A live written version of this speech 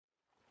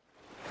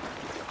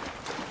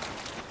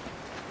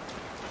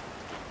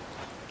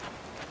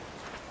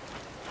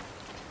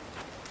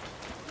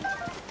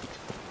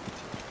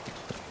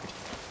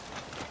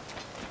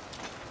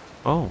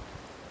Oh.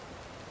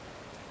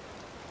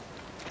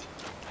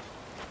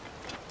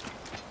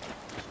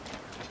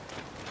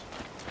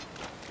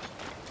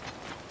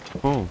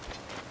 Oh.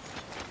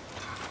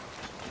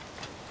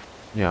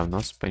 Yeah, I'm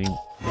not spending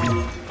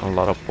a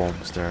lot of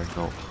bombs there,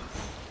 no.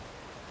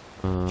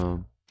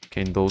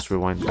 Can those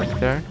rewind back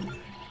there?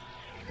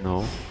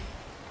 No.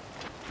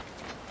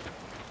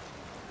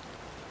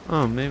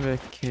 Oh, maybe I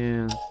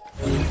can...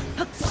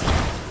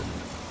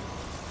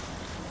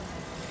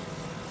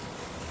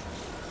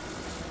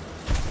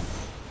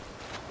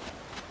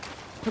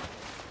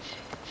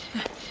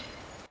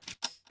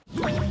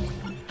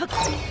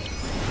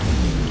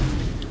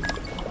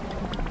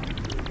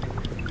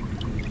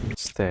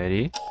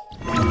 Steady.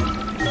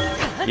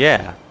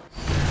 Yeah.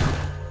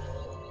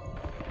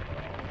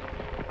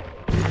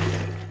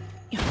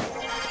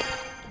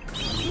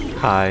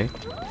 Hi.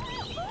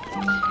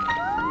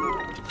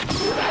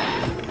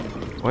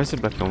 Why is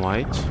it black and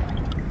white?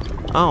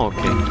 Oh,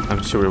 okay.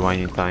 I'm still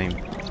rewinding time.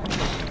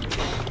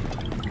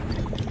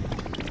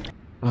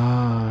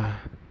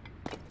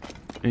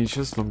 It's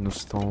just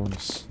luminous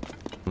stones.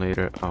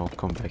 Later, I'll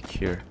come back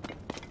here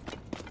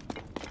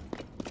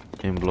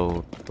and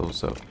blow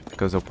those up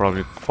because they'll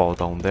probably fall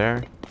down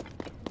there.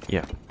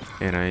 Yeah,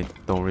 and I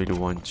don't really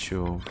want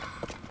to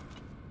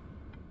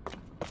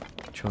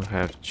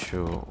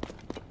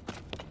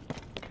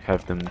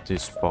have them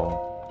despawn.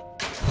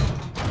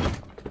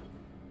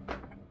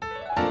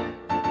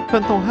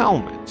 Phantom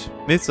Helmet.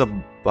 Myths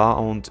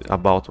abound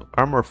about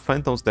armor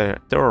phantoms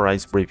that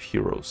terrorize brave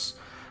heroes.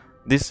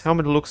 This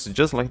helmet looks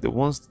just like the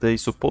ones they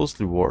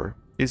supposedly wore.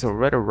 It's a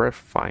rather rare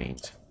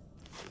find.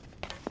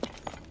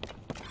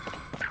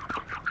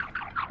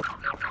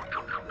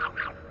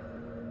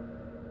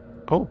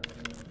 Oh.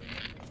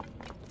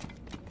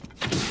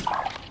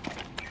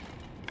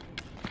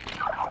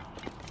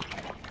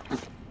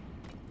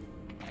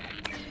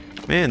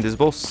 Man, this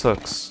bow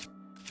sucks.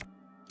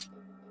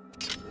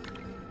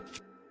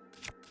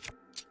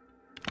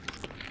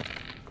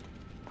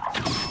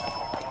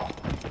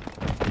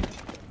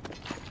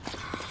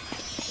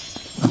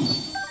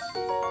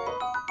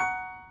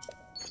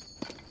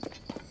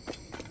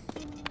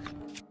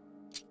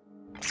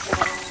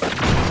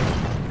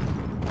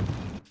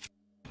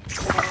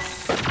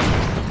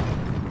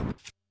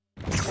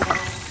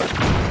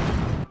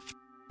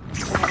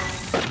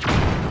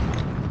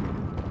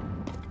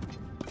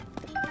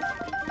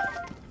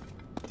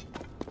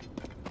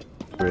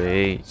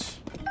 Great.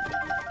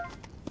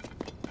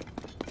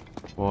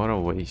 What a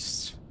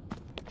waste.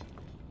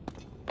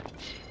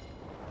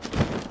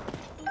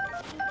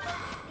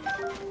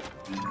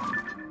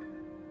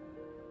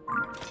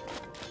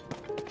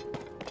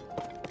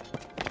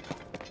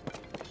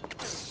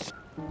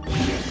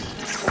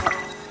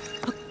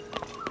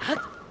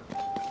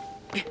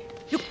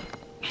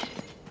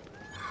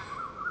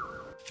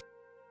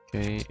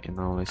 Okay, and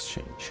now let's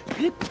change.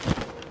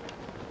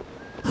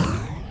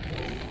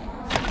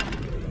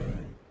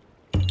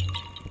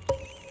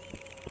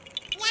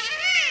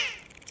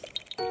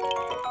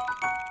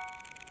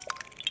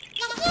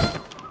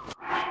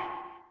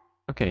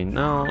 Okay,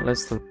 now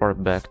let's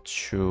teleport back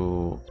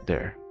to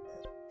there.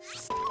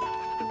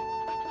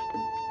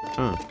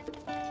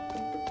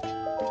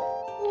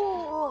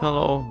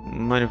 Hello,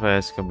 mind if I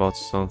ask about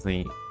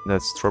something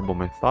that's troubled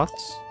my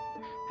thoughts?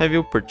 Have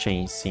you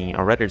perchance seen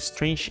a rather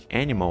strange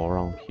animal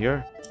around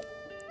here?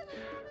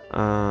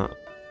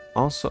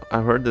 Also, I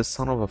heard the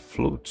sound of a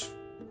flute.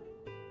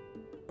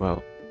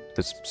 Well,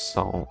 this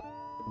sound,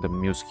 the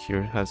music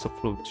here has a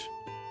flute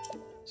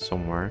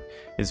somewhere.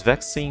 Is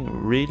vexing,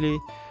 really?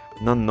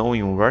 Not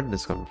knowing where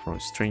this coming from.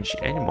 Strange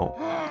animal.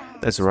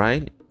 That's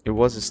right. It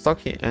was a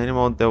stocky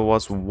animal that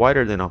was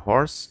wider than a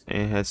horse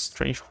and had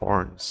strange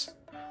horns.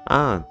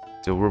 Ah,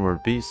 the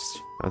rumored beast.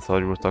 I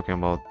thought you were talking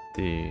about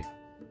the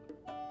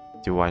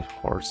white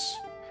horse.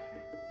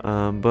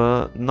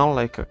 But not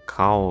like a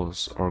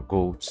cows or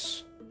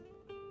goats.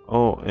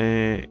 Oh,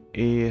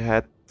 it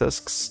had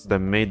tusks that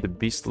made the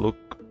beast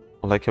look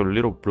like a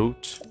little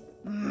brute.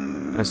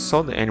 I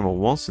saw the animal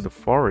once in the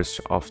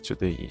forest off to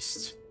the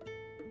east.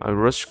 I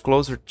rushed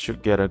closer to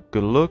get a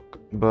good look,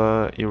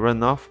 but it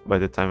ran off by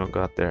the time I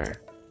got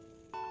there.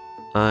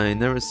 I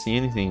never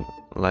seen anything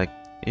like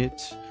it.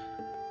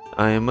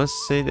 I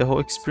must say the whole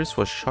experience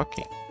was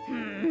shocking.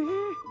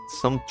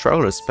 Some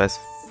travelers passed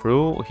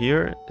through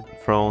here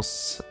from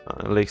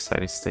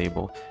Lakeside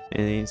Stable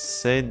and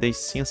said they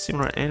seen a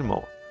similar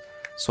animal.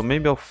 So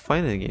maybe I'll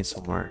find it again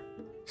somewhere.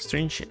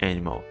 Strange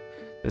animal.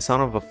 The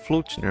sound of a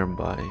flute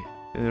nearby.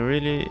 And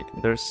really,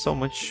 there's so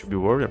much to be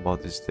worried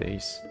about these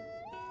days.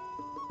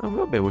 I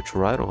will be able to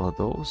ride one of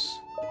those.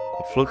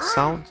 The flute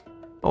sound?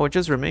 Oh, I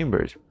just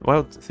remembered.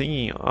 While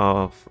thinking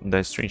of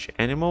that strange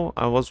animal,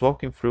 I was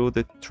walking through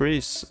the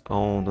trees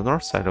on the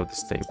north side of the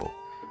stable.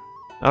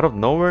 Out of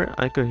nowhere,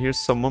 I could hear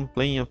someone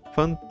playing a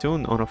fun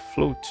tune on a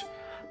flute.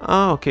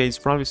 Ah, okay, it's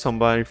probably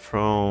somebody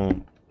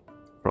from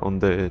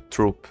the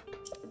troop.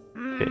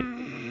 Okay.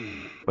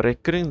 But I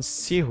couldn't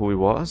see who it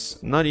was,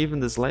 not even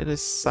the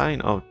slightest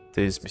sign of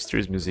this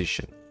mysterious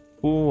musician.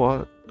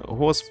 Who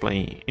was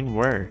playing and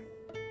where?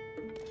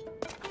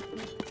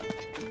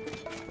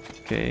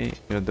 Okay,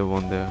 you're the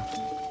one there.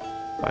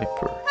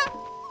 Piper.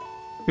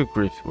 Good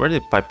grief, where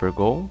did Piper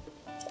go?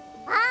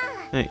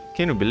 Hey,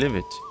 can you believe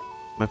it?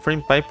 My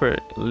friend Piper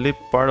lit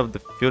part of the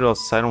field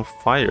outside on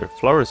fire,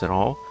 flowers and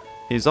all.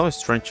 He's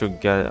always trying to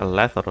get a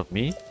laugh out of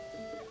me.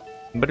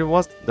 But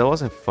that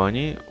wasn't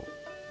funny.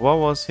 What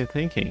was he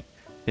thinking?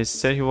 He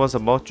said he was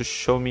about to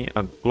show me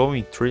a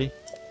glowing tree.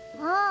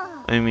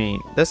 I mean,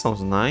 that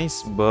sounds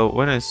nice, but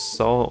when I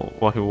saw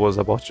what he was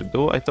about to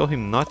do, I told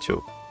him not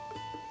to.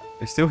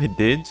 Still he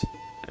did,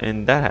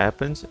 and that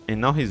happened, and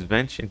now he's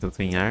vanished into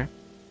thin air.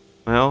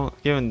 Well,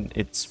 given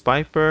it's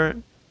Piper,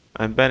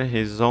 I bet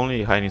he's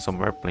only hiding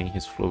somewhere playing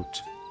his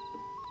flute.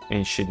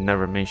 And she'd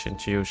never mentioned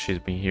to you she's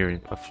been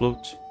hearing a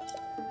flute.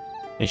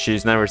 And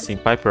she's never seen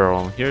Piper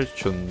around here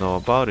to know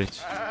about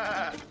it.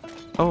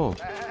 Oh,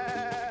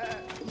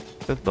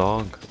 the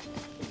dog.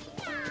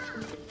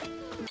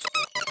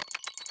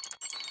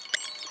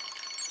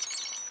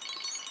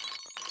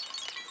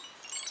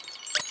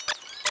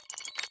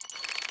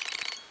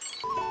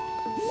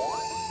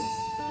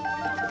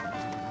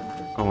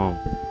 Come on.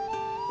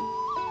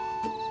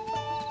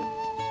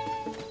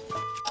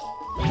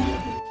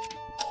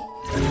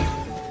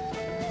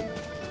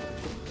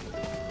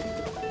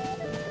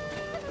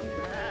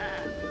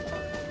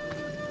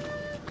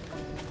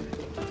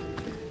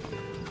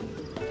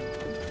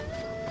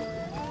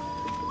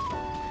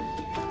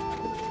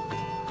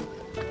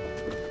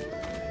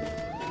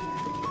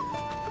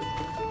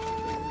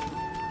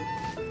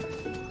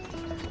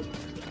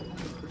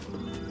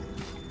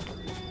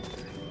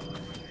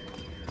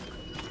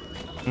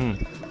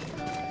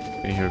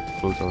 Been here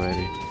flute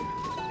already.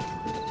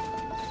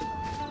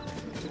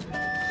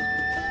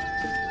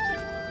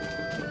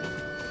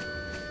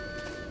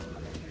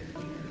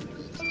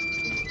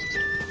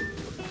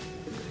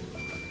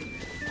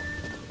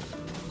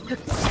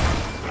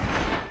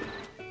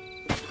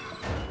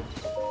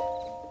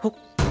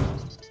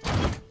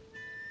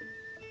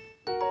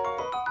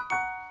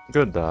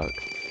 Good dog.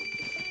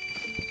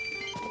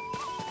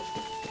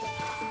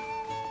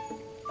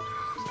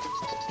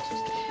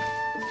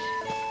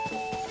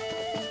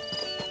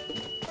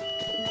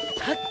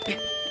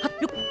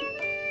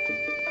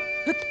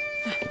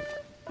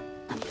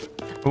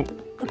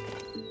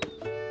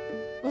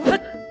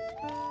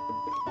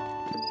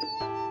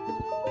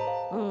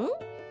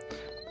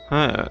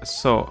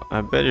 So, I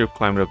bet you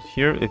climbed up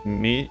here with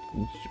me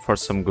for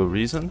some good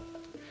reason.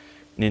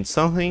 Need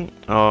something?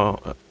 Oh,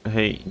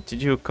 hey,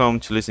 did you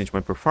come to listen to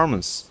my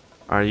performance?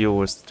 Are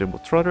you a stable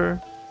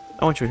trotter?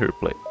 I want you here to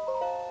play.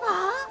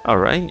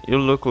 Alright, you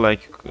look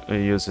like you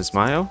use a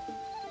smile.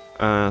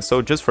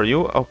 So just for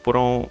you, I'll put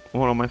on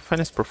one of my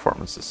finest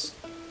performances.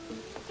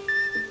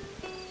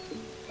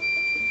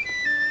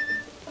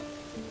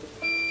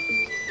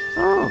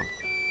 Oh.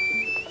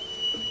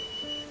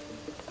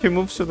 He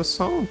moves to the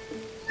song.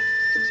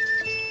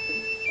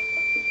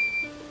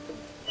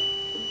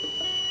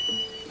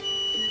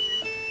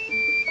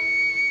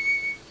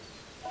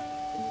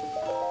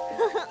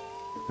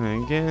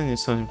 Again,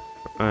 it's something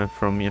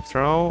from me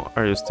after all.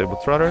 Are you a stable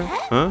trotter?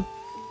 Huh?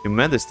 You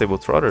met the stable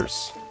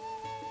trotters.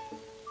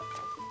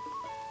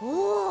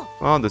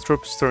 Oh, the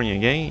troop's turning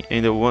again,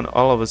 and they want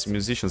all of us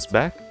musicians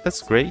back?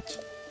 That's great.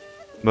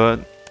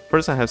 But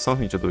first I have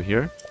something to do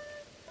here.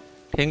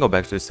 Can't go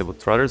back to the stable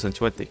trotters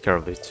until I take care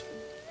of it.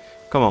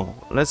 Come on,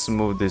 let's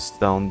move this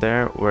down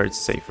there where it's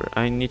safer.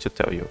 I need to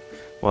tell you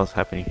what's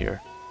happening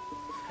here.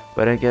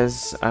 But I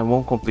guess I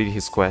won't complete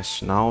his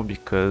quest now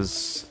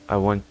because I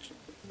want...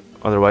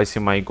 Otherwise he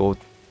might go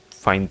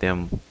find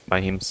them by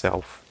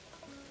himself.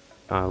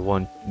 I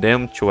want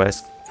them to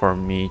ask for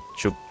me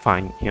to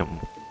find him.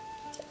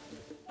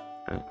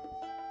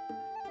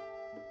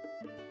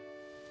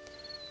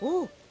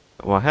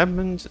 What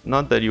happened,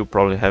 not that you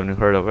probably haven't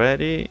heard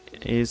already,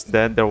 is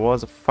that there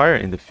was a fire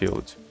in the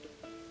field.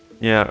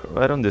 Yeah,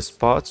 right on the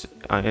spot,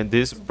 in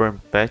this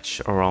burnt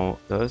patch around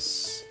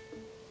us.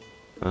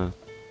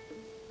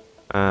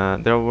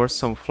 There were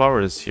some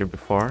flowers here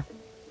before.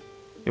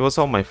 It was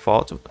all my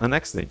fault, an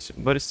accident,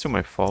 but it's still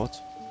my fault.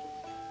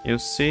 You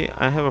see,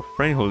 I have a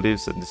friend who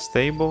lives at the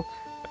stable.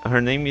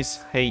 Her name is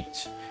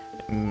H.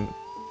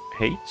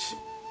 H?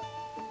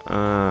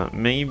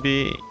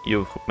 Maybe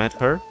you've met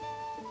her?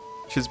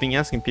 She's been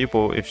asking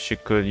people if she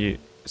could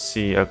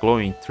see a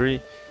glowing tree.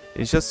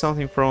 It's just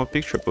something from a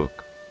picture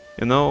book.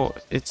 You know,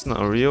 it's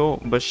not real,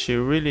 but she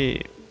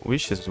really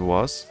wishes it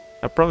was.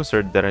 I promised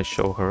her that I'd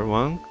show her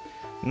one.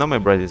 Not my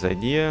brightest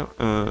idea,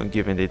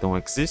 given they don't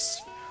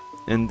exist.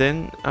 And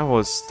then I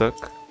was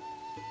stuck.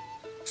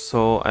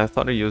 So I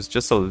thought I'd use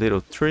just a little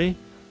tree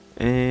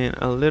and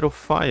a little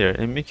fire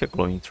and make a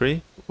glowing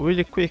tree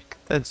really quick,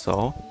 that's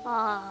all.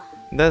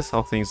 That's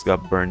how things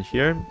got burned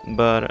here,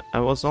 but I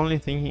was only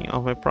thinking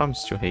of my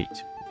promise to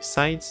hate.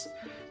 Besides,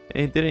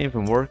 it didn't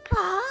even work.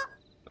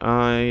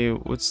 I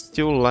would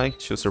still like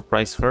to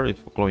surprise her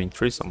with a glowing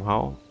tree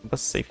somehow, but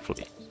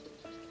safely.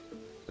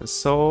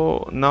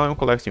 So now I'm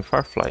collecting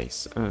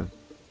fireflies.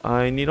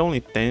 I need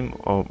only 10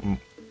 or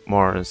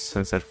more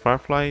sunset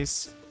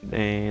fireflies,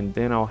 and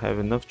then I'll have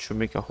enough to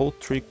make a whole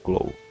tree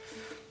glow.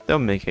 They'll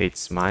make it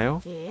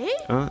smile.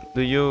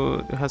 Do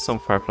you have some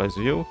fireflies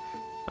with you?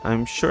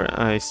 I'm sure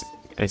I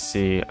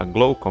see a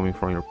glow coming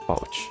from your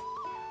pouch.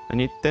 I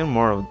need 10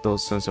 more of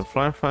those sunset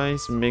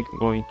fireflies, make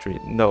glowing tree.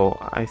 No,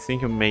 I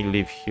think you may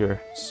live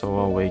here, so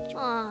I'll wait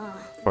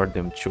for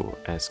them to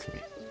ask me.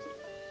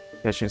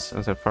 Catching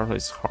sunset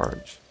fireflies is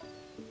hard.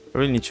 I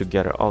really need to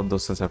gather all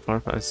those sunset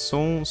fireflies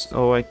soon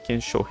so I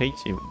can show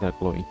Haiti that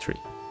glowing tree.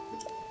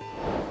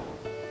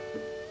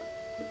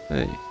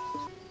 Hey.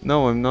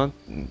 No, I'm not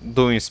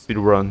doing speed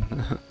run.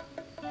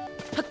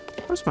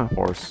 Where's my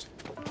horse?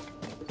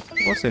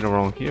 What's it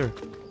around here?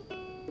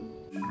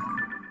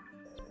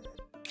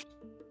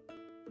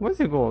 Why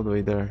did it go all the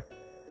way there?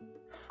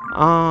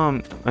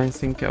 I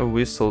think I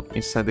whistled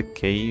inside the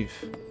cave.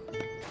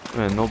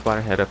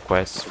 Nobody had a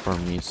quest for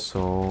me,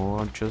 so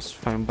I'll just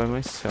find by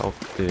myself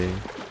the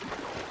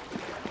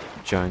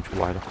giant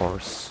white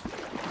horse.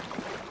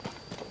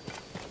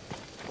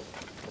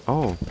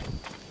 Oh.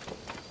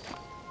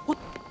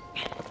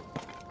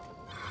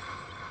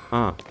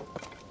 Ah,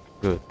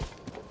 good.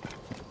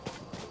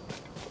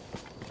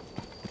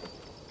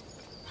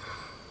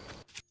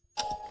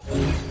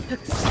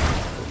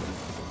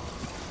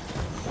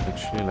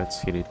 Actually, let's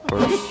hit it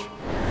first.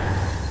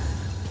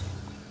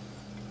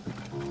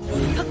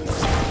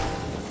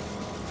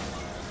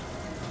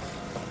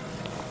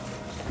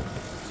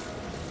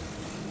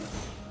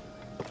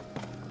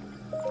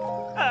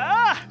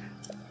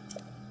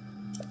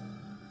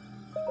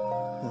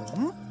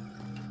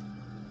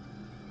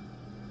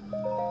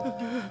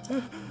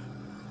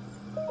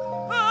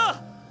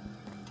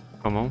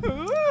 Come on.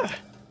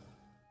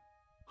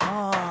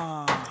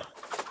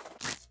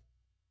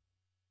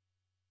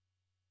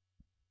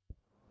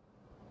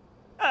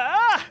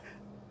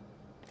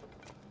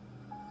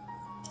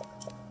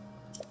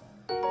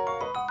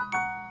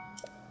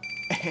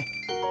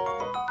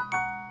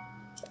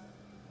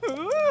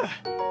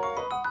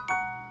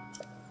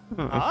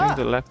 I think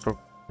the electro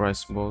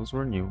price balls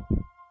were new.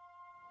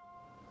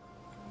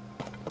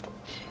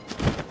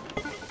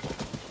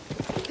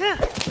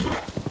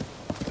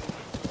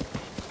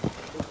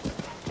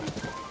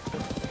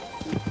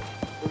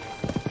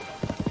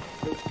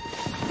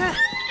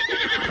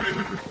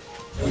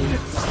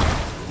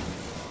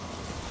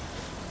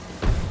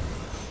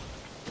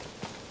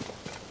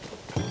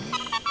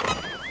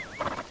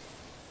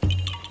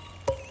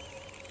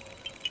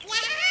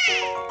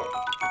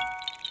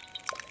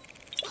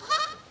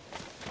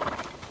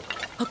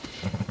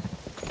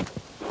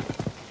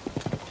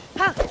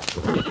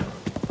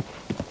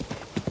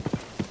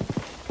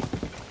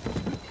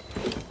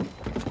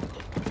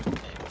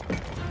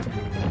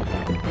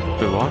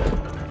 What?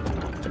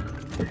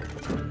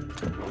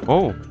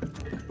 Oh!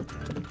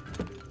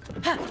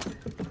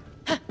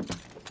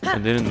 I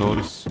didn't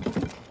notice.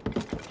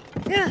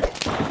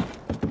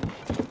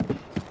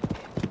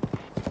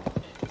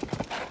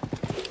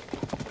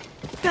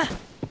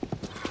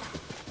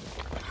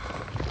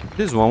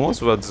 This one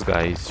was well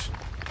disguised,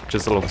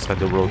 just alongside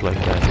the road like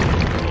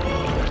that.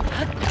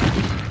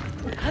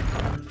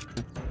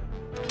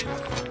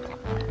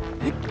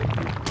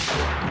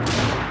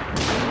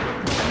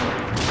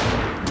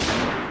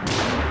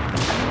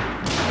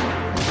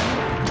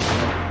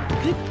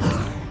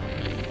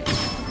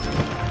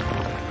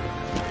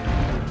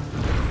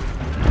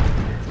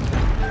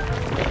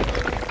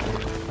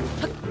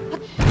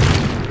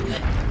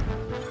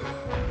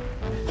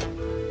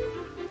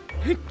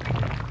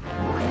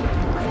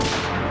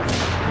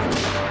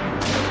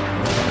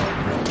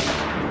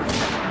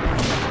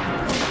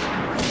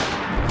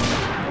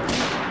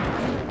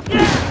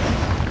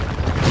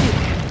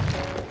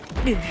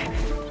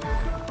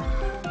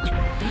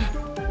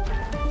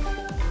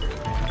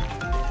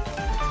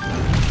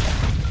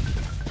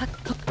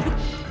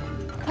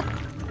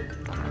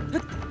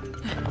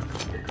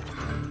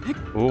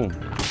 Oh.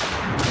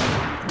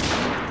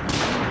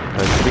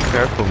 Let's be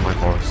careful, my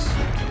horse.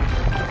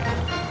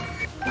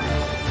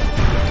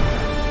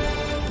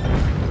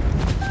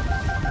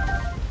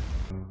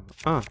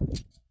 Ah.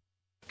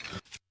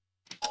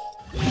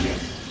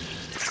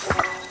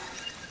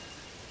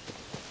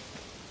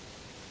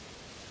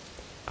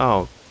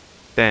 Oh,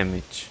 damn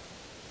it.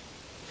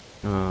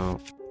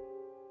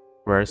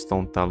 Where's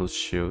Don Talos'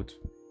 shield?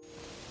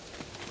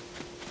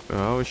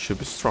 Well, it should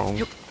be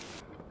strong.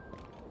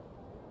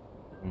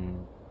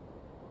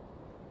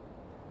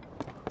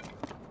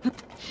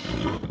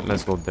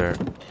 Let's go there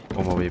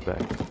on my way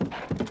back.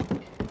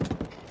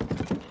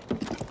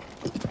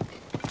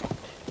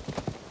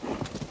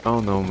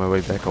 Oh no, my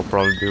way back I'll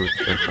probably do with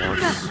the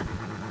horse.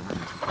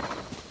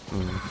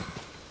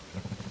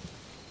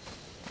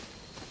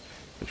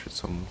 Which is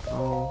some...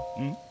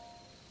 Oh.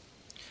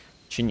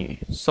 Chinny,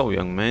 so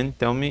young man,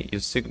 tell me, you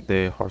seek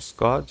the horse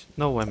god?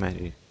 No, I'm at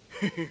it.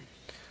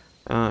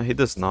 He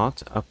does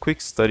not. A quick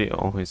study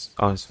on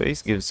his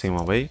face gives him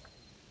away.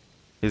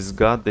 He's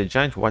got the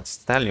giant white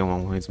stallion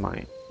on his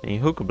mind. And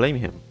who could blame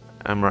him?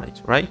 I'm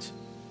right?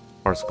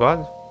 Horse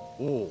god?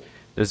 Oh.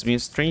 There's been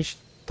strange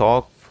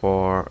talk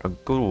for a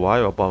good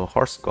while about a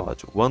horse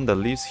god, one that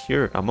lives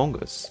here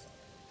among us.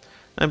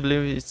 I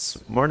believe it's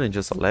more than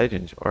just a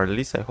legend, or at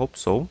least I hope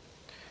so.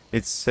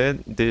 It's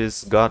said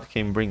this god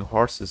can bring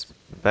horses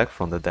back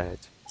from the dead.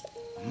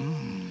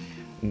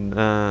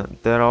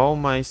 That all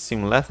might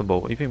seem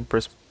laughable, even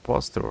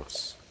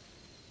preposterous.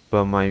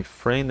 But my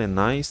friend and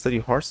I study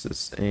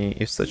horses, and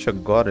if such a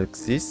god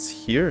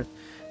exists here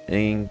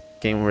and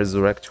can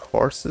resurrect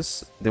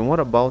horses, then what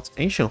about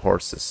ancient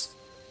horses?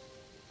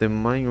 The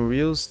mind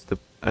reels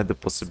at the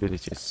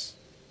possibilities.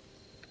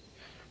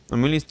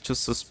 I'm willing to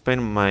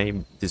suspend my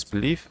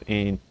disbelief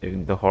in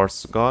the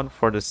horse god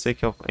for the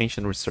sake of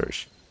ancient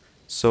research.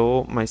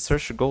 So my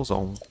search goes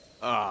on.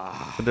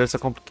 But there's a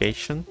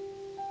complication.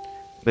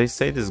 They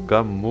say this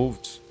god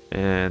moved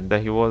and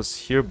that he was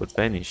here but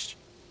vanished.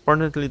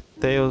 Fortunately,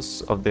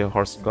 tales of the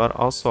horse god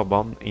also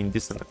abound in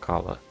distant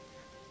Akala.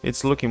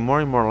 It's looking more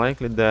and more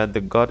likely that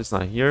the god is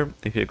not here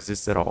if he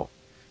exists at all.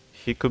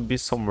 He could be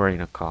somewhere in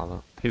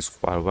Akala. He's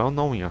quite well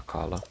known in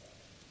Akala.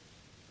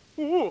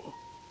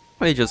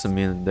 Wait just a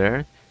minute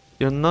there.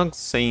 You're not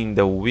saying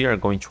that we are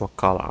going to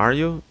Akala, are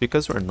you?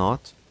 Because we're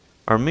not.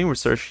 Our main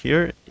research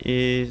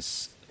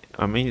is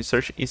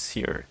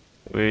here.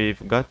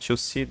 We've got to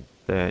see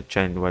the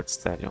giant white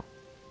stallion.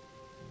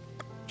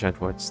 Giant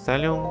white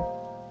stallion?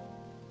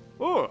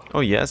 Oh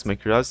yes, my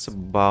curiosity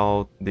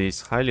about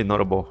this highly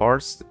notable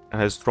horse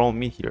has drawn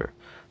me here.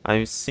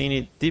 I've seen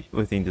it deep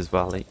within this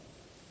valley.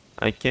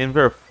 I can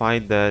verify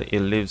that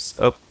it lives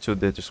up to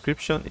the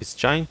description. It's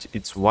giant,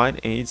 it's wide,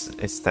 and it's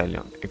a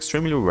stallion.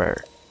 Extremely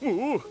rare.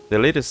 The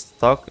latest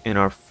talk in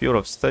our field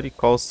of study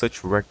calls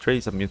such rare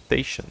traits a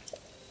mutation.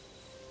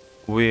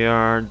 We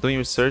are doing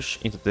research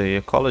into the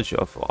ecology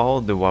of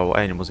all the wild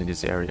animals in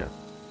this area.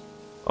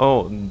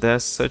 Oh,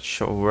 that such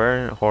a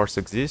rare horse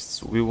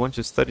exists, we want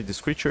to study this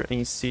creature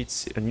and see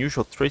its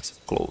unusual traits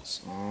up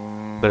close.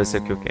 But as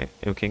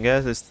you can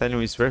guess, the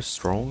stallion is very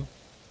strong.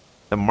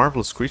 The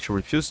marvelous creature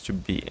refuses to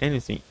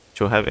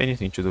have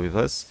anything to do with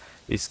us.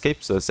 It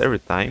escapes us every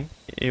time.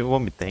 It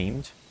won't be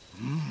tamed.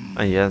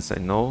 Yes, I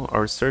know.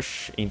 Our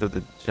research into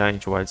the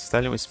giant white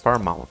stallion is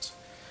paramount.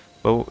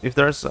 But if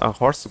there's a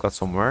horse god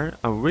somewhere,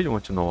 I really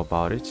want to know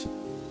about it.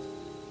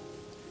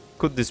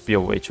 Could this be a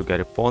way to get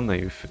a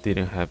pony if we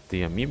didn't have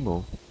the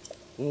amiibo?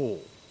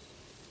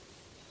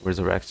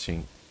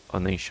 Resurrecting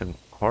an ancient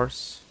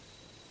horse?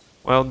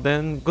 Well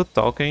then, good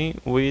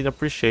talking. We'd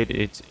appreciate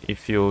it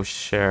if you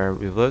share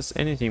with us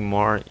anything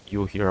more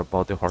you hear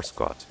about the horse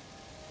god.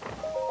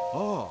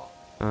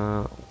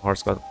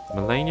 Horse god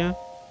Millennia?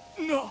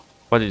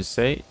 What did you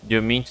say? Do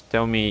you mean to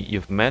tell me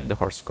you've met the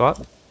horse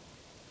god?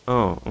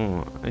 Oh,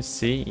 I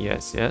see.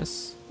 Yes.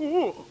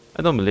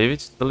 I don't believe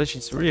it. The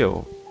legend's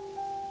real.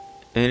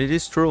 And it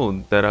is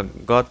true that a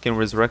god can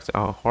resurrect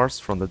a horse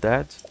from the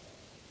dead?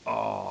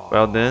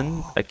 Well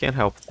then, I can't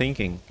help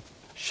thinking.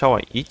 Shall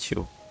I eat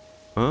you?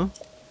 Huh?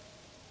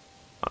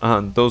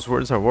 Those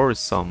words are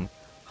worrisome.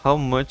 How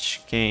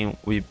much can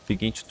we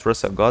begin to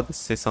trust a god that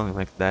says something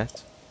like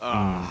that?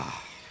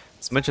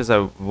 As much as I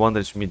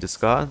wanted to meet this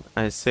god,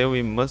 I say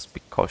we must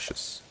be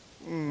cautious.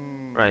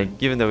 Right,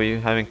 given that we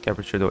haven't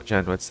captured the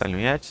giant white stallion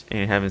yet,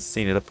 and haven't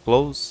seen it up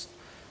close,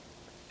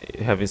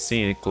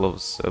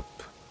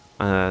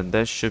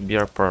 that should be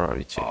our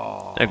priority.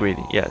 Agreed,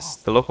 yes.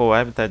 The local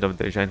habitat of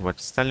the giant white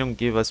stallion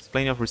give us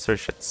plenty of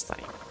research at this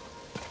time.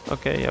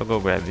 Okay, I'll go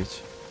grab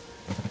it.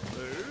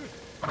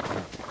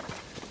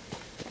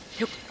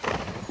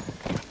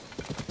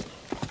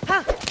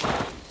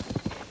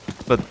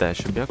 But that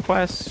should be a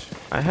quest.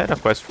 I had a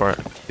quest for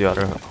the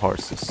other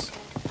horses.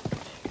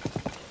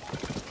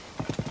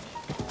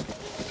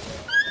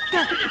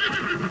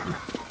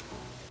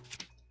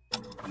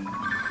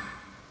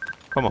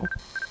 Come on.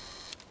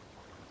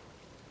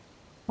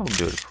 Oh,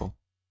 beautiful.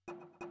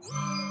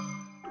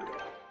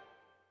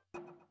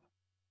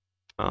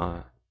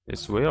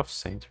 It's way off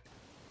center.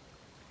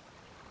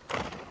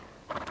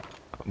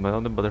 But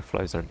all the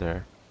butterflies are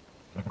there.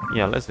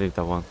 Yeah, let's leave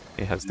that one.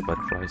 It has the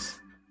butterflies.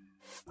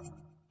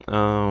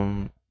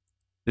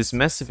 This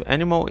massive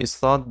animal is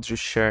thought to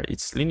share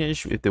its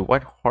lineage with the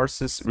white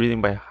horses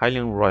ridden by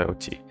Highland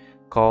royalty.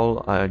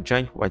 Called a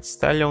giant white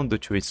stallion due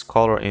to its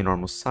color and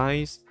enormous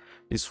size,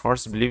 this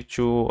horse is believed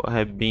to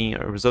have been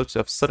a result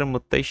of sudden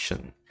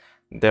mutation.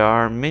 There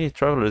are many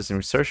travelers and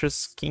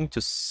researchers keen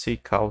to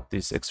seek out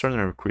this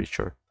extraordinary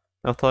creature.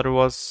 I thought it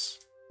was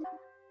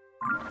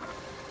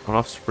an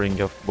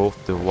offspring of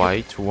both the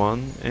white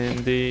one and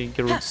the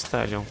Gerudo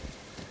stallion.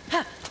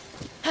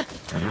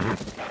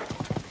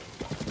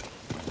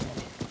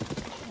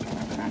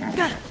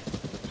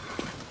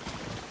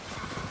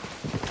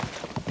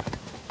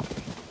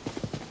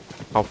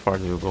 How far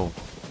do you go?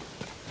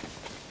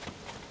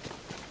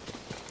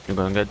 You're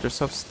gonna get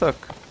yourself stuck.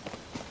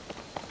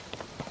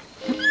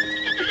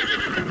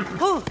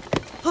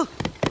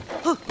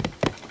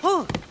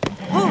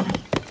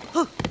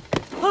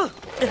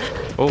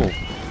 Oh.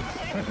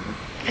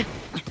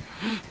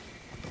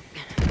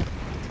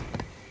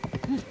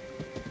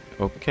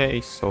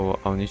 Okay, so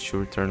I'll need to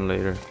return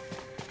later.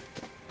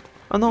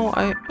 Oh no,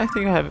 I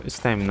think I have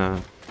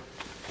stamina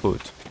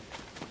food.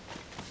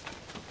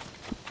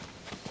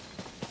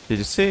 Did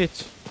you see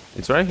it?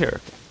 It's right here.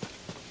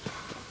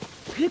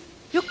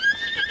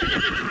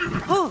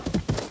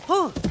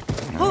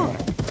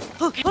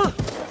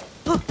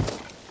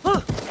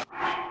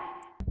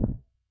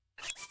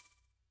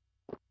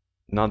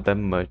 Not that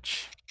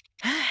much.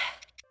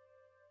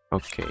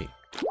 Okay.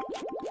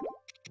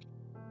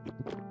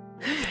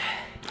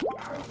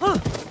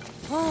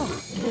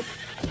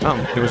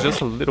 It was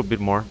just a little bit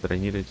more that I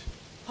needed.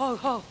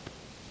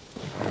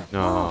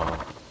 No,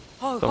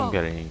 don't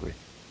get angry.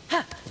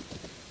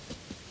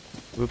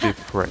 We'll be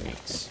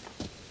friends.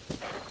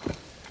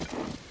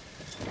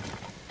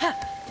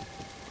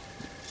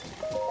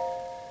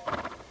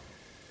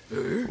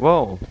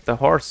 Whoa, the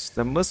horse,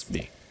 that must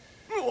be.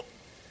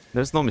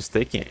 There's no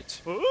mistaking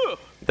it.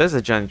 There's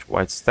a giant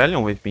white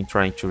stallion we've been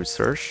trying to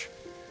research.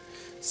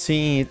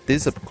 Seeing it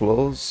this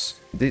close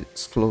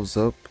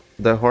up,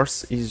 the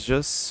horse is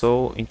just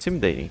so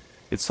intimidating.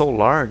 It's so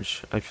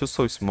large, I feel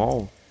so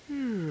small.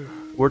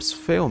 Words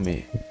fail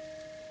me.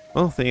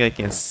 One thing I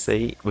can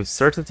say with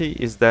certainty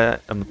is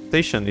that a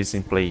mutation is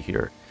in play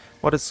here.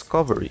 What a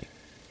discovery!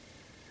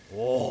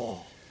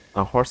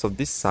 A horse of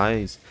this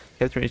size,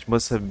 capturing it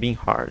must have been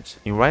hard,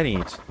 and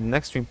riding it,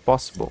 next to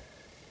impossible.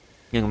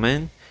 Young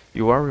man,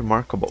 you are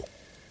remarkable.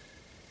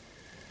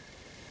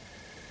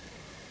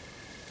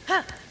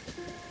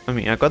 I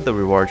mean, I got the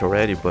reward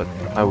already, but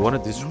I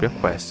wanted this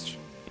request.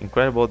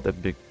 Incredible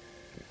that that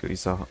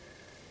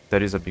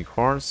is a big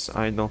horse.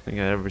 I don't think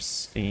I ever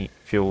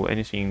feel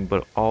anything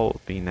but awe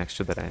being next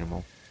to that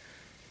animal.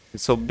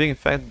 It's so big in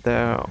fact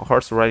that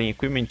horse riding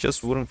equipment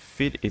just wouldn't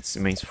fit its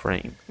immense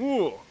frame.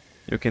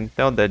 You can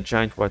tell that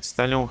giant white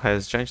stallion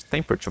has giant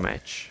temper to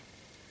match.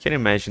 Can you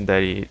imagine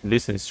that he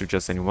listens to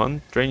just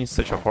anyone? Training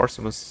such a horse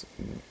must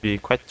be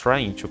like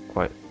trying to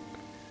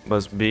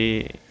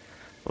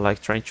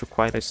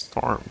quiet a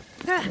storm.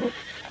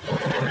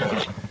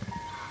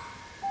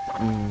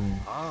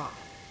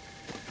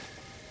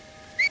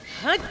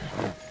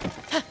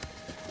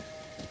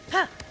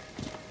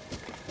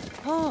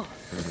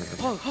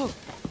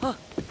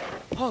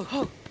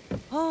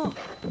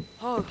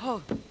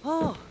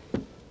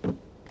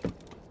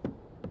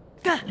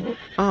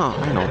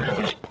 I know.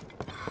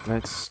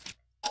 Let's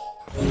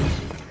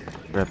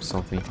grab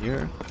something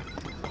here.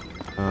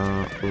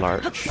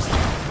 Large.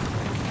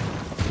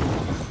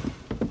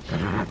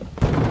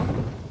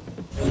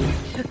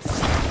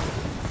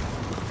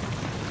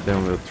 Then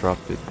we'll drop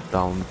it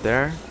down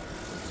there.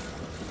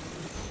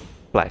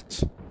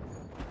 Flat.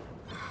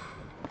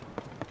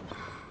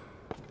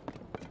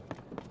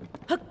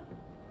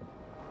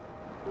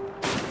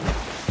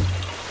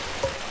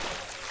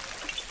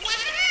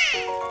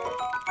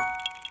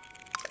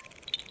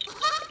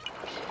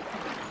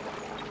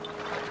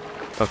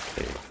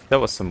 Okay, that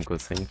was some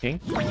good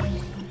thinking.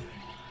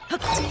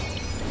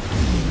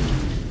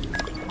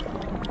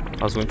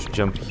 I was going to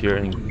jump here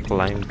and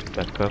climb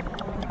back up.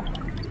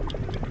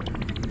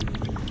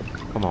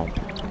 Come on.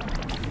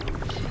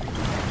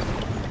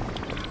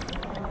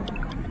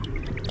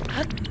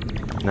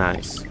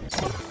 Nice.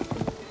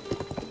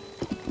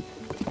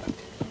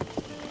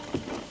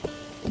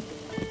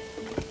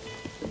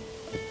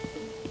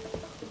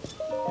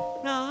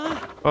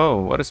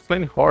 Oh, what a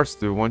splendid horse.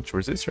 Do you want to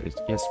resist it?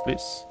 Yes,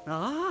 please.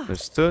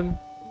 Understood.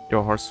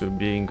 Your horse will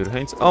be in good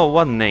hands. Oh,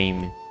 what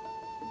name?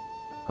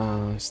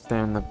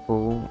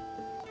 Stanable.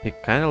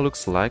 It kind of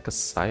looks like a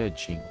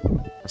Saiyajin.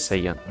 A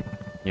Saiyan.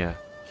 Yeah,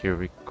 here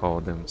we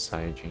call them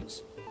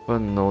Saiyajins. But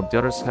no, the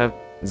others have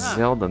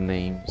Zelda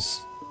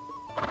names.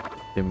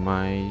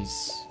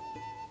 Demise.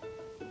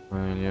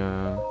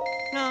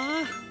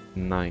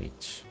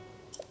 Knight.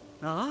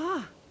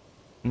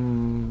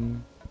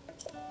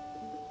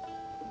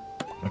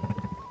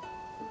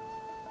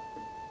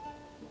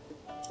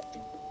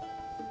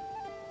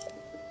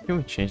 Can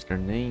we change their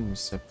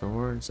names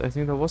afterwards? I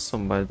think there was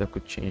somebody that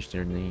could change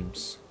their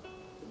names.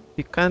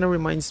 It kind of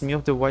reminds me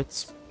of the light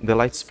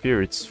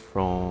spirits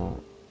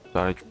from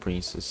Twilight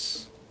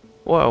Princess.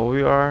 Well,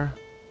 we are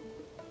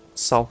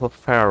south of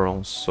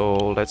Faron, so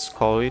let's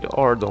call it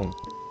Ordon,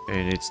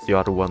 and it's the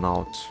other one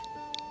out.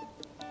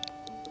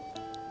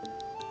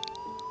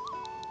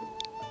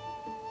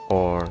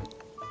 Or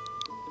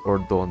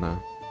Ordona.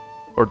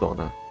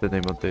 Ordona, the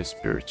name of the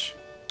spirit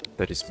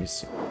that is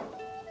missing.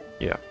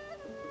 Yeah.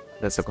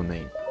 That's a good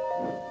name.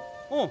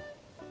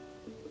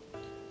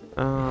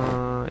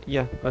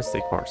 Yeah, let's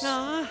take horse.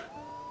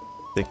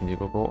 Take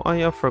Indiegogo. Oh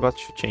yeah, I forgot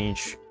to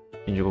change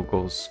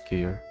Indiegogo's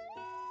gear.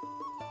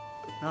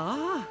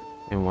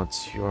 And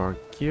what's your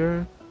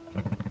gear?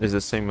 It's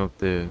the same of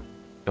the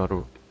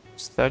other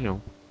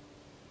stallion.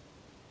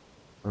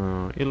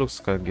 It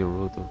looks like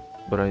Gerudo,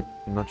 but I'm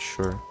not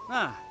sure.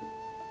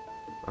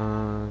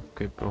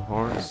 Equip your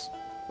horse.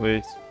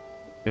 Wait.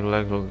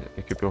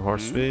 Equip your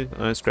horse with.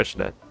 Scratch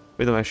that.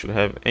 We don't actually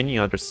have any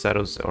other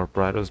saddles or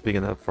bridles big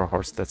enough for a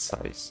horse that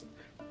size.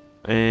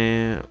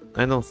 And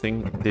I don't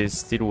think this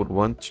steed would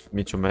want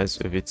me to mess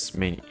with its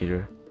mane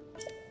either.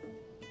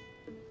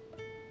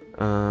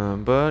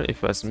 But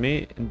if you ask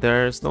me,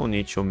 there's no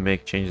need to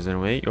make changes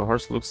anyway. Your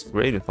horse looks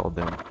great without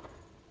them.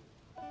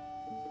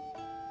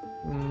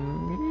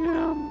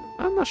 Yeah,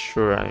 not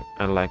sure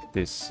I like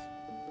this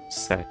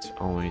set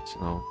on it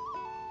now.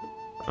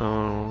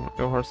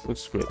 Your horse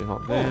looks really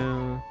hot there.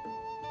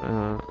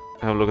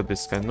 Have a look at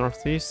this sky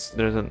northeast.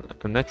 There's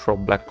a natural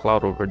black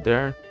cloud over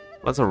there.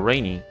 Lots of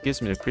raining.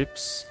 Gives me the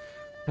creeps.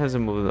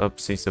 Hasn't moved up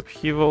since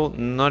upheaval.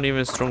 Not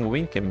even a strong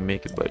wind can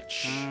make it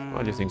budge.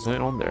 What do you think's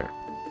going on there?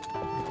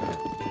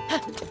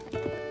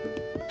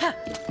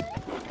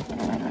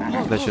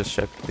 Let's just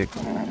check the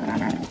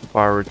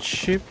powered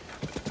ship.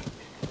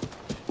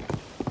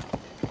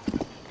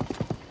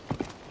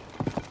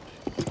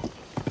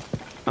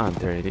 Ah,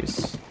 there it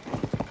is.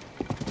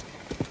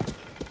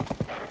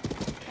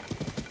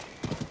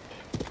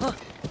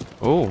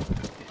 Oh.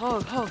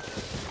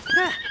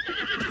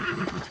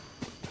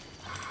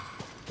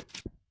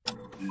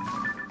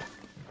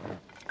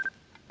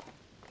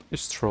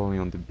 Just strolling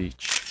on the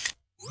beach.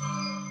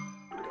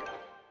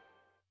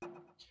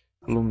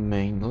 Blue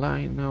main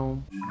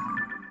Lynel.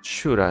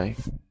 Should I?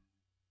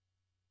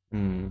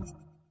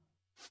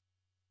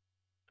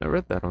 I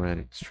read that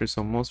already. Streets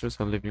of monsters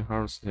are living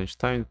harvest each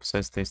time,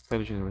 possess the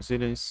intelligence and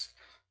resilience.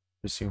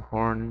 Receiving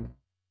horn.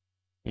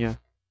 Yeah,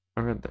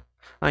 I read that.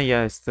 Ah,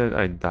 yeah, instead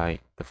I die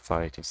the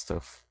fight and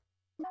stuff.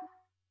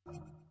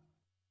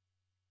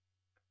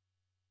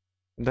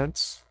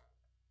 That's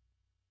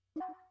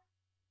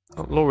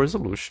a low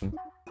resolution.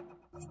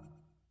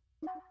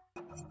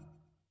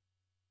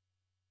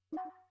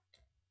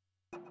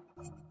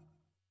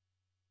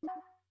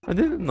 I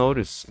didn't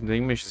notice the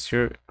images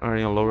here are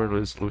in a lower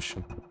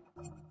resolution.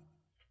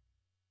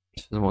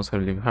 The most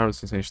heavily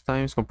harvested since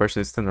times compared to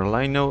the standard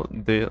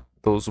Lynel,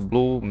 those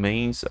blue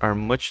mains are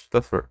much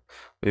tougher,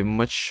 with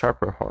much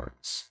sharper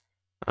horns.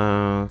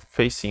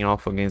 Facing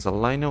off against a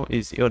Lynel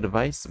is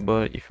ill-advised,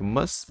 but if you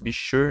must, be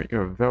sure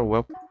you're very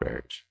well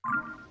prepared.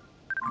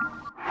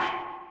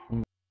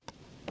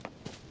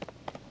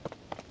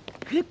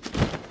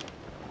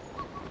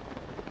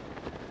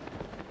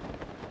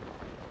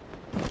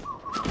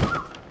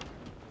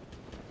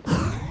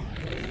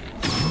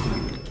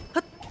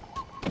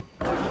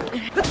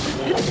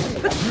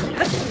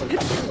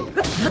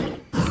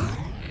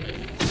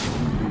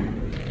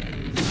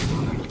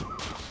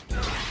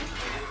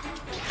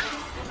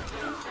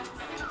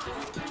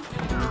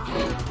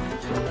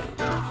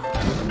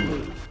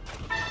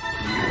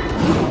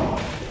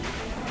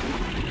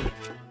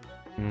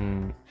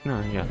 No,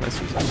 yeah, let's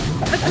use that.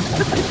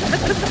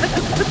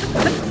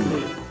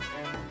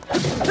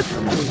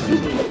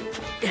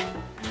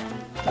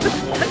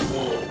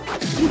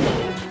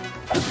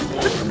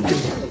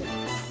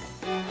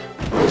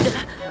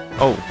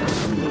 Oh.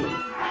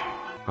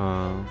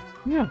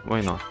 Yeah,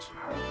 why not?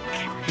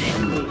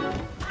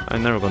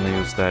 I'm never gonna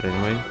use that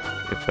anyway,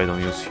 if I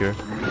don't use here.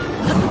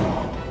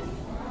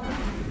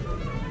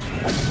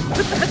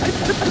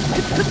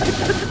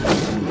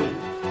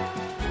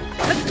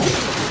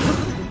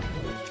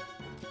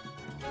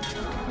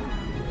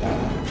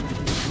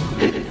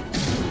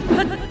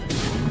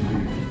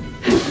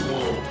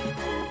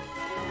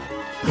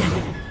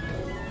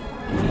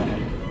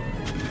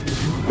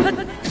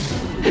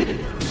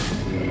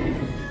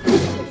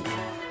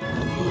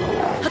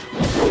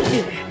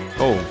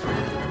 Oh,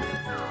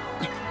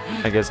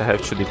 I guess I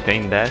have to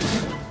detain that.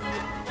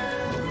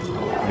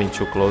 Being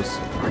too close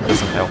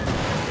doesn't help.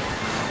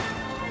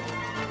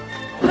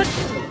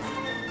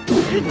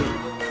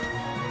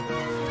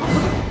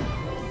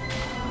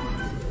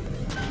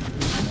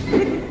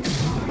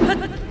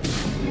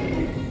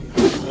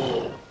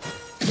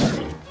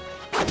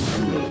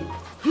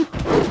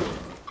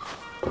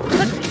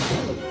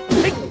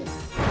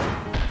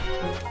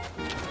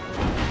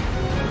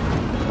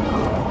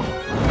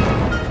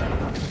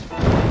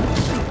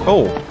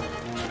 Oh,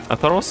 I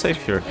thought I was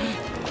safe here.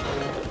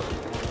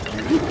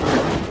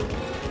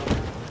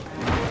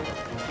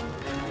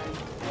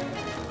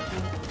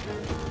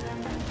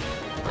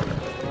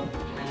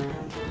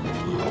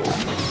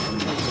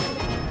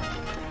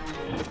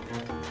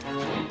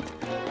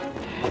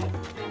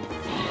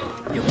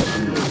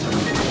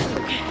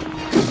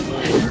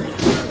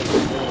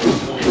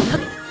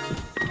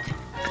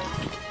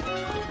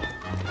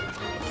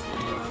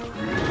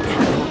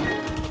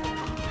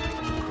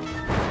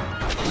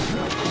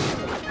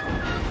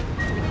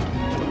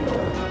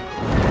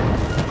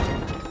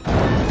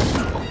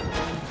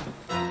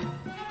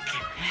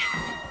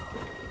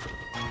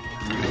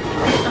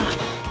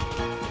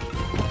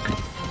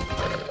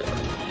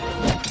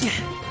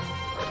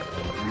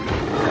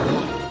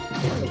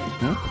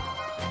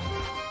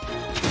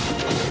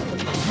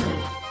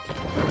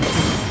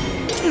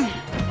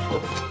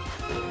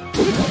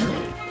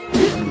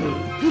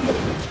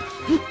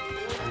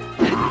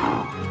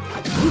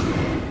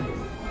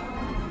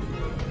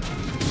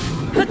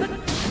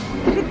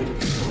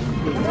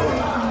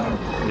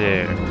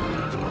 There.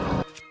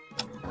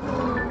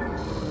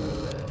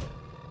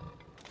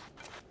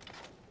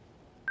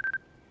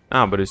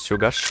 Ah, but it still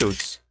got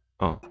shields.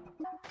 Oh.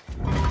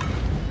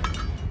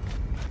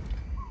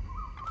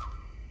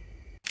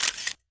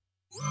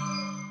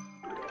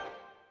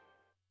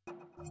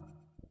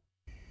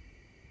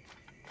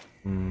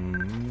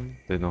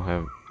 They don't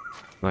have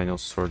Lynel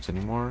swords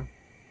anymore.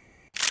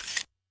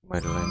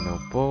 Mighty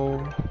Lynel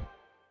bow.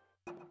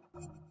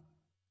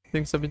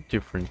 Things a bit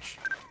different.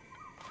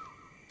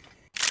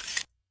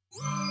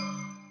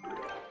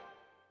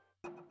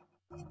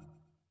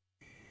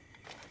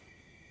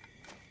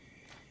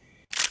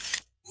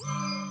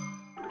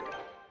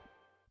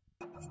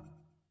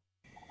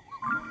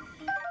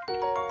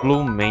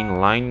 Blue main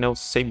Lynel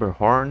saber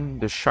horn.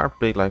 The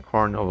sharp blade-like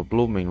horn of a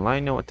blue main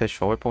Lynel attached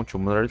to a weapon to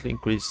moderately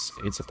increase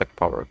its attack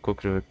power.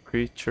 Cook the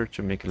creature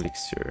to make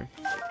elixir.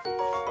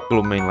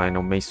 Blue main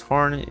Lynel mace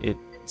horn.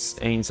 Its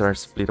ends are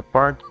split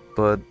apart,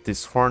 but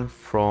this horn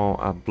from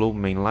a blue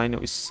main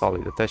Lynel is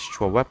solid, attached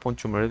to a weapon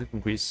to moderately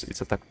increase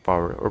its attack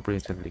power or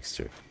bring an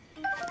elixir.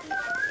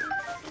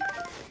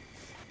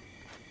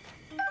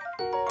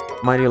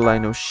 Mighty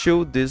Lynel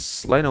shield.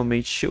 This Lynel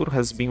made shield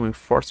has been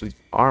reinforced with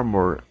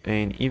armor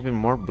and even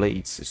more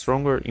blades,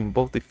 stronger in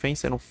both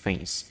defense and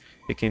offense.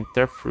 It can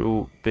tear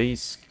through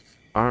base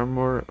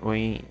armor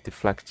when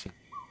deflecting.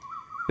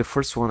 The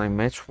first one I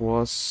met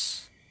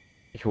was...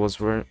 he was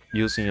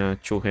using a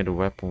two-handed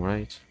weapon,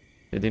 right?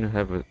 They didn't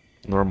have a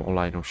normal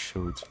Lynel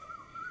shield.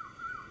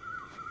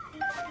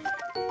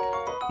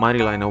 Mighty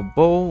Lynel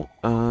bow.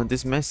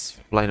 This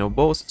massive Lynel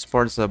bow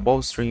sports a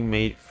bowstring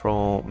made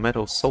from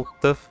metal so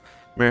tough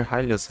mere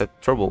Hylians had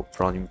trouble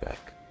drawing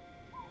back.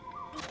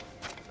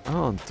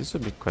 Oh, this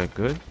would be quite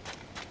good.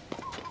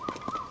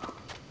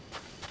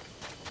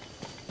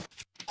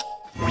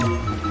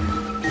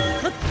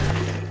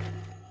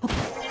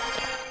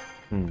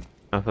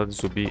 I thought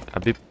this would be a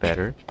bit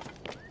better.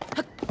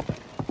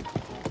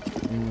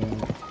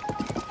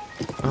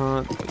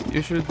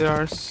 Usually there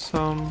are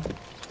some...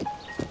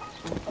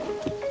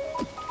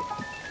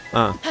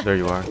 Ah, there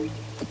you are.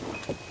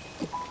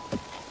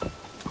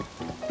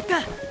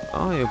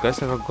 Oh, you guys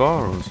have a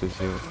Gorons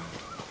with you.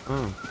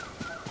 Oh.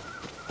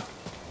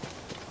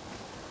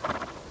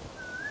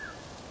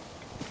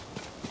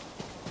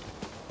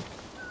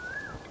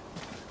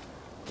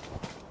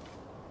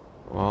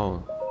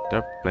 Wow, there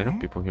are plenty of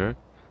people here.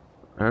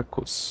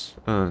 Marcus,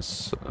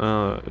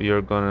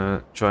 you're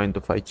gonna join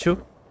the fight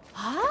too?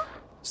 Huh?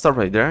 Stop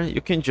right there.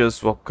 You can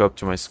just walk up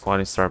to my squad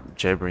and start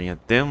jabbering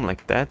at them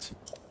like that.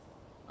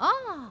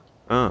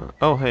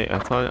 Oh hey, I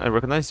thought I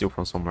recognized you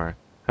from somewhere.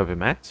 Have we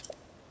met?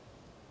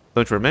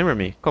 Don't you remember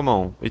me? Come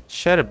on, we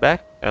chatted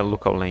back at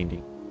Lookout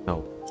Landing.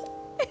 No.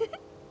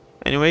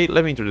 Anyway,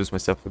 let me introduce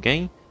myself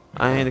again.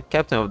 I am the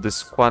captain of the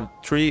squad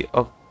 3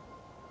 of...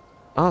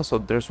 Ah, so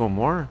there's one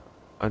more?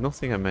 I don't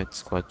think I met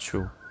squad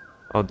 2.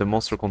 Of the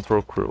monster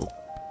control crew.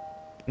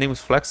 Name is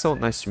Flexel,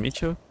 nice to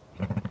meet you.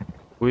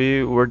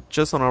 We were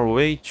just on our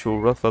way to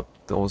rough up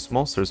those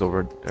monsters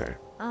over there.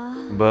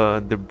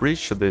 But the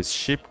bridge to the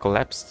ship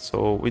collapsed,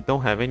 so we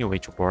don't have any way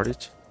to board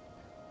it.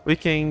 We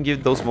can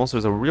give those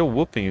monsters a real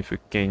whooping if we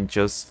can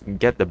just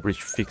get the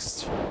bridge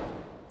fixed.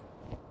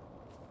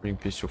 Bring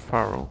peace to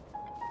Pharaoh.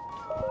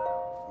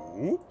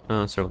 So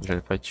I'm trying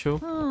to fight you.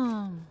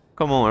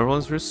 Come on,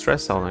 everyone's real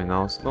stressed out right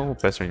now, so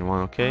don't pass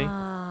anyone, okay?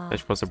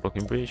 Let's cross the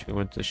broken bridge,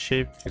 go to the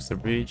ship, fix the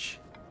bridge.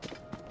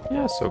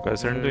 Yeah, so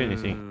guys aren't doing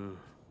anything.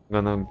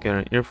 I'm gonna get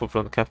an earful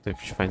from the captain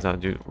if she finds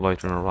out you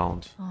loitering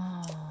around.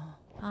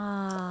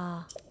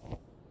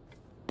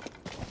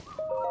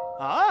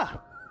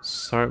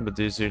 Sorry, but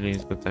this really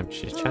is a good time to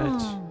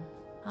chit-chat.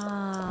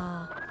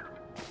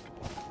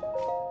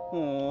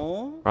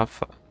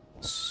 Rafa,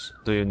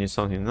 do you need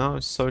something now?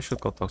 So you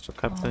should go talk to the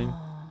captain.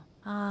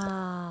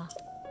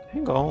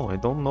 Hang on, I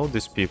don't know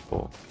these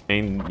people.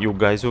 And you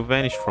guys will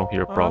vanish from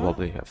here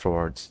probably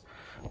afterwards.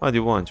 What do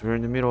you want? We're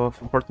in the middle of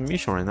an important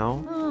mission right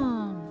now.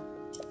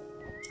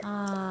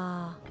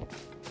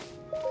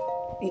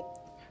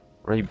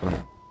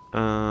 Rayburn.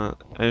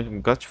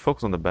 I've got you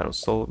focused on the battle,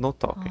 so no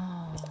talking.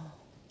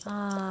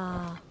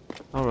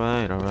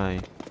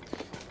 Alright.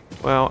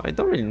 Well, I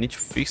don't really need to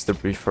fix the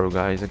bridge for you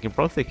guys. I can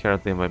probably take care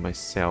of them by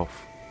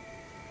myself.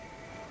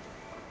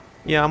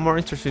 Yeah, I'm more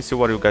interested to see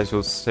what you guys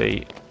will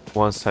say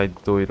once I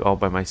do it all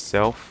by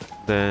myself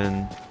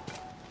than...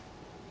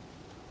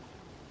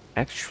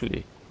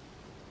 Actually,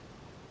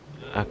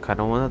 I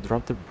kinda wanna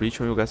drop the bridge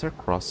when you guys are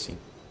crossing.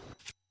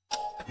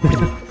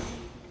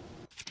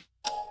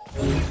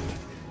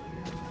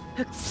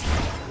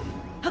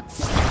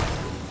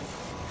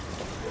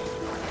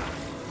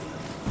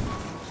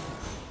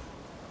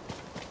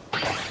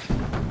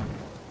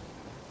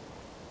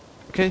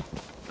 Okay.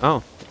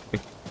 Oh,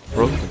 it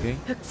broke again.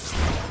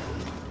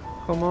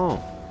 Come on,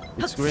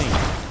 it's green.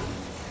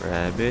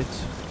 Grab it,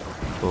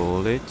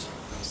 pull it,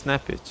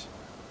 snap it.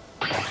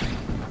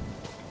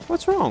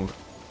 What's wrong?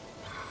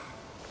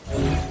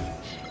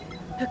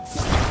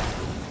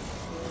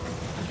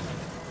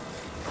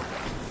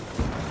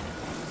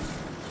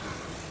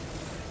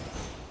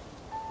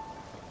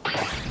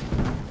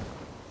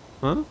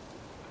 Huh?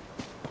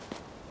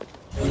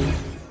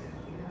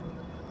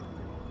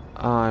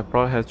 I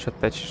probably have to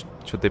attach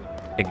to the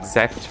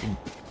exact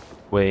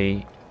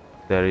way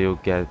that you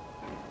get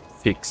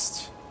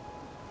fixed.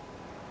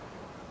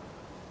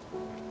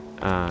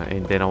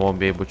 And then I won't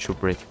be able to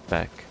break it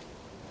back.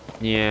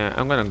 Yeah,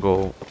 I'm gonna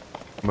go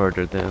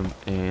murder them,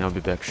 and I'll be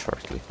back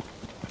shortly.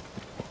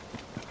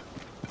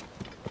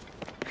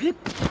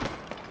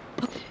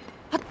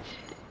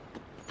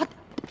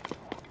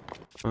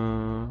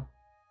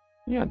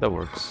 Yeah, that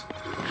works.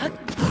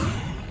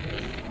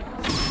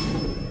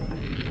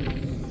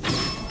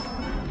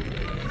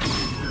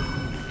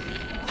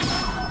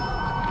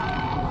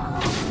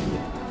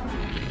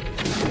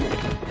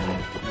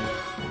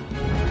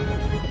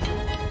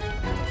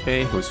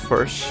 Okay, who's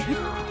first?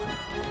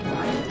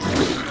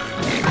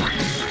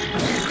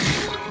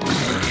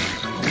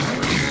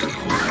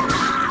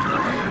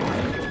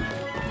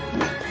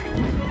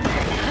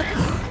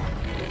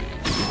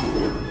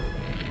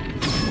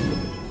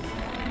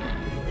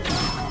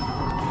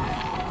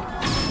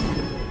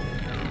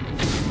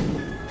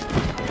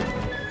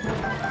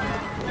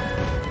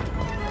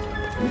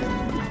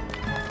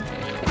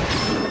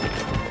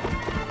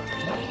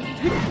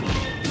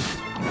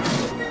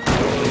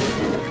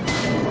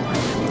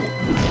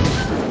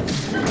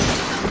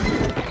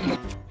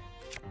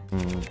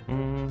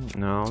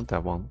 No,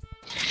 that one.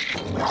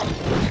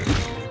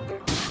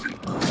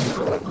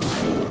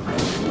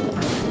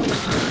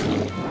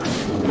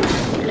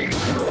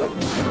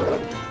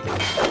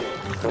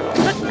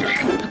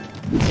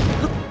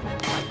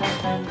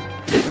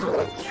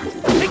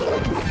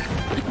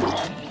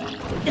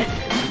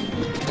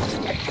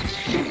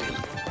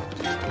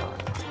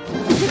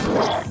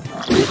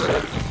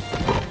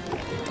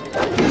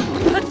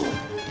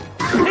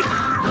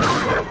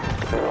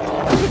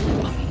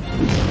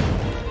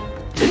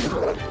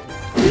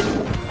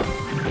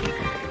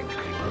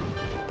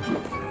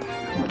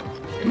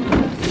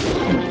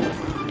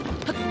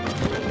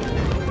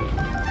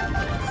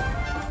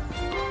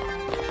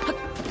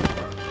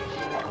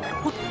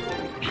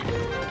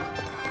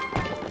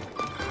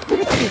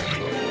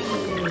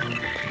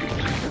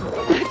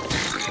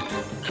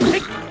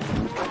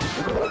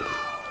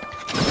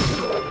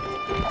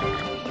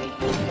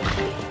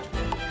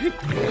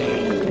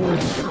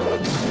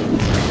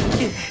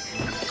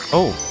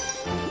 Oh.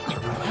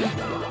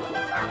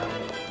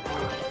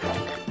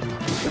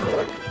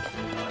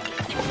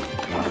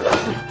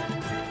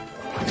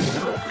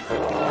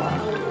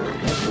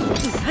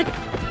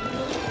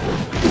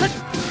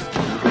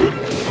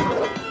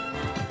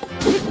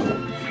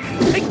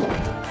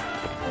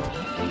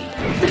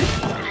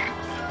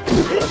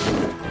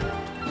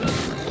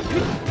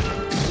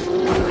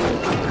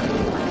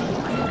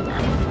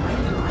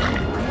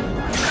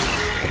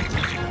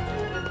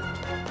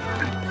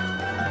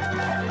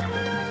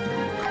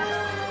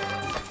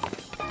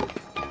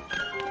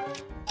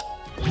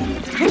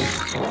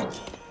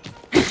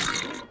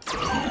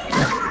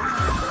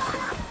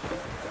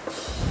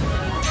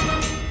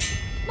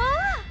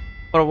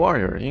 What a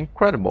warrior,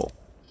 incredible.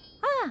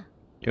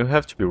 You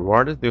have to be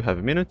rewarded. Do you have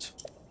a minute?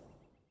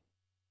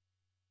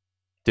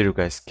 Did you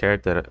guys care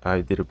that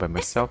I did it by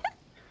myself?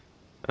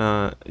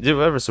 Did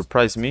you ever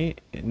surprise me?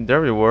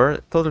 There you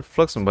were, totally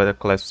fluxing by the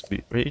collapse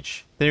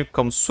bridge. Then you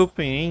come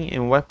swooping in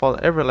and wipe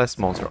out every last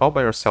monster, all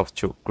by yourself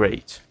too.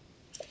 Great.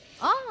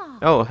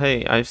 Oh,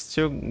 hey, I've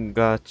still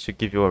got to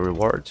give you a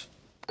reward.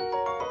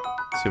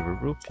 Silver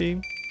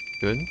rupee.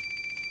 Good.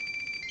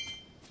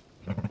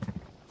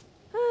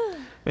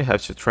 We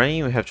have to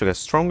train, we have to get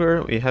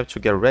stronger, we have to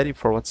get ready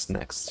for what's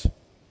next.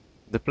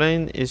 The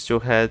plan is to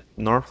head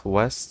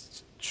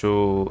northwest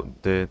to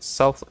the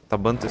South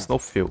Tabante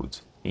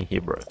snowfield in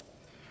Hebron.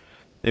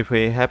 If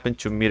we happen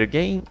to meet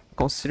again,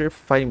 consider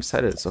fighting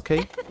beside us,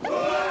 okay?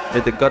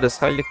 May the goddess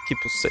highly keep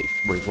you safe,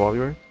 brave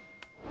warrior.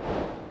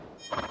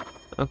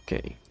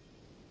 Okay.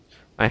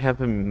 I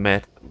haven't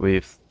met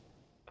with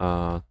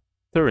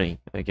Turing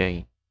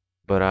again,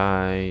 but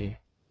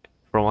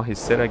from what he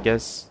said, I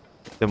guess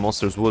the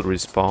monsters would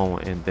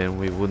respawn and then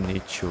we would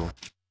need to...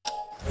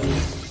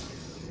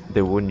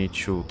 They would need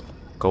to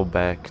go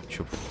back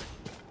to...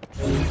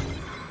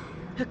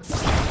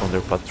 on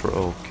their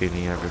patrol,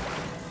 killing every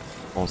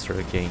monster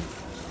again.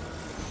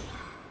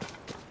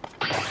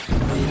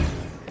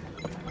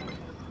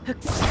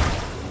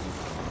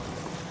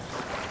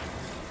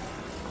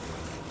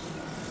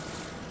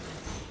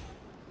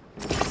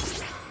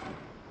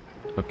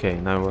 Okay,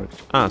 now it works.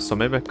 Ah, so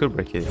maybe I could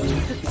break it.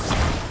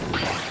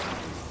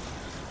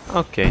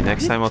 Okay,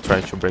 next time I'll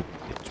try to break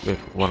it with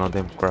one of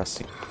them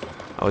crossing.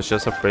 I was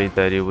just afraid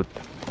that it would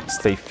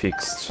stay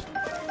fixed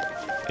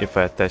if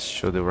I attached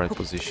to the right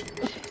position.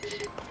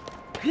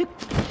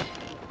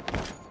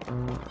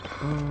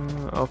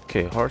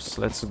 Okay, horse,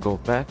 let's go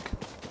back.